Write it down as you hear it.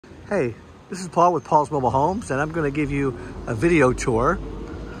Hey, this is Paul with Paul's Mobile Homes, and I'm going to give you a video tour.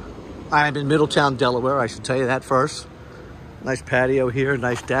 I'm in Middletown, Delaware. I should tell you that first. Nice patio here,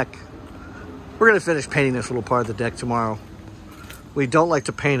 nice deck. We're going to finish painting this little part of the deck tomorrow. We don't like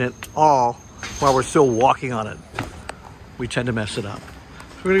to paint it all while we're still walking on it. We tend to mess it up.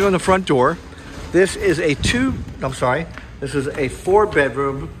 We're going to go in the front door. This is a this is a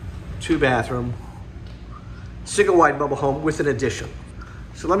 4-bedroom, 2-bathroom, single-wide mobile home with an addition.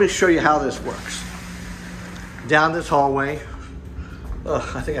 So let me show you how this works. Down this hallway,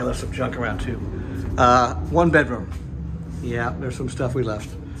 I think I left some junk around too. 1 bedroom. Yeah, there's some stuff we left.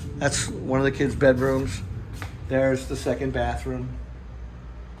 That's one of the kids' bedrooms. There's the 2nd bathroom.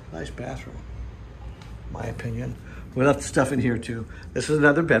 Nice bathroom, my opinion. We left stuff in here too. This is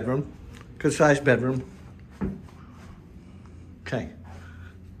another bedroom, good sized bedroom. Okay.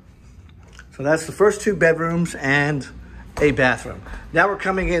 So that's the first 2 bedrooms and a bathroom. Now we're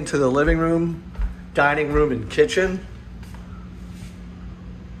coming into the living room, dining room, and kitchen.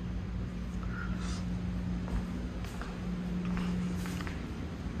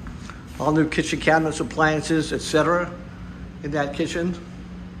 All new kitchen cabinets, appliances, etc. in that kitchen.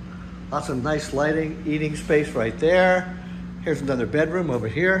 Lots of nice lighting, eating space right there. Here's another bedroom over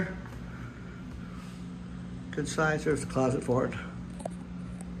here. Good size, there's the closet for it.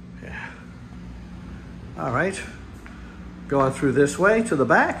 Yeah. All right. Going through this way to the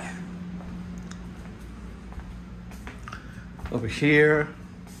back. Over here,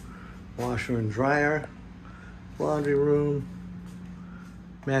 washer and dryer, laundry room,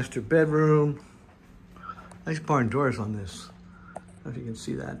 master bedroom. Nice barn doors on this. I don't know if you can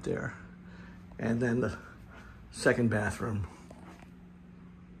see that there. And then the 2nd bathroom.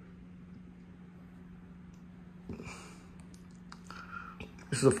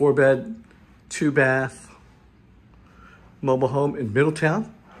 This is a 4-bed, 2-bath mobile home in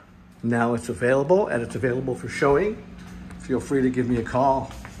Middletown. Now it's available, and it's available for showing. Feel free to give me a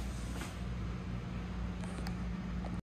call.